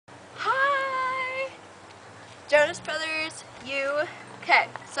Jonas Brothers, you. Okay,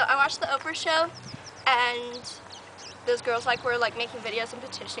 so I watched the Oprah show, and those girls were making videos and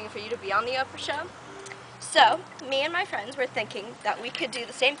petitioning for you to be on the Oprah show. So me and my friends were thinking that we could do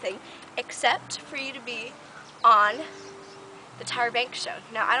the same thing, except for you to be on the TYRA show.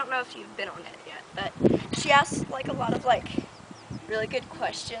 Now I don't know if you've been on it yet, but she asks a lot of really good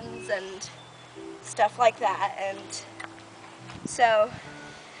questions and stuff like that, and so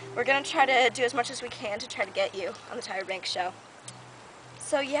we're gonna try to do as much as we can to try to get you on the TYRA show.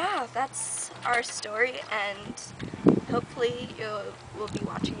 So yeah, that's our story, and hopefully you will be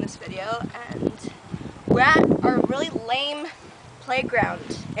watching this video. And we're at our really lame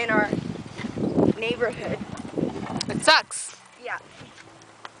playground in our neighborhood. It sucks. Yeah.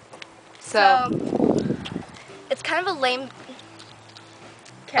 So it's kind of a lame.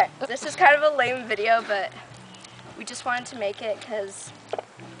 Okay, this is kind of a lame video, but we just wanted to make it because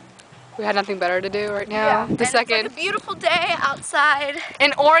we had nothing better to do right now. Yeah, it's a beautiful day outside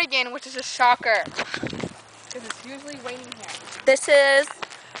in Oregon, which is a shocker because it's usually raining here. This is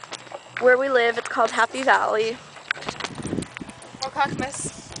where we live. It's called Happy Valley. Or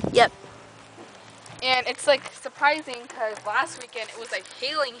Clackamas. Yep. And it's surprising because last weekend it was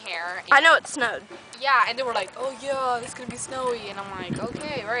hailing here. I know it snowed. Yeah, and they were like, oh yeah, it's gonna be snowy, and I'm like,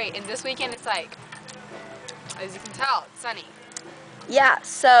 okay, right. And this weekend it's as you can tell, it's sunny. Yeah,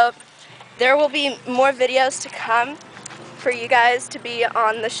 so there will be more videos to come for you guys to be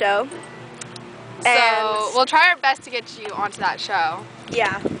on the show. So we'll try our best to get you onto that show.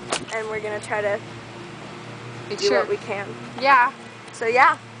 Yeah, and we're gonna try to do what we can. Yeah. So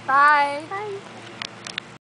yeah. Bye. Bye.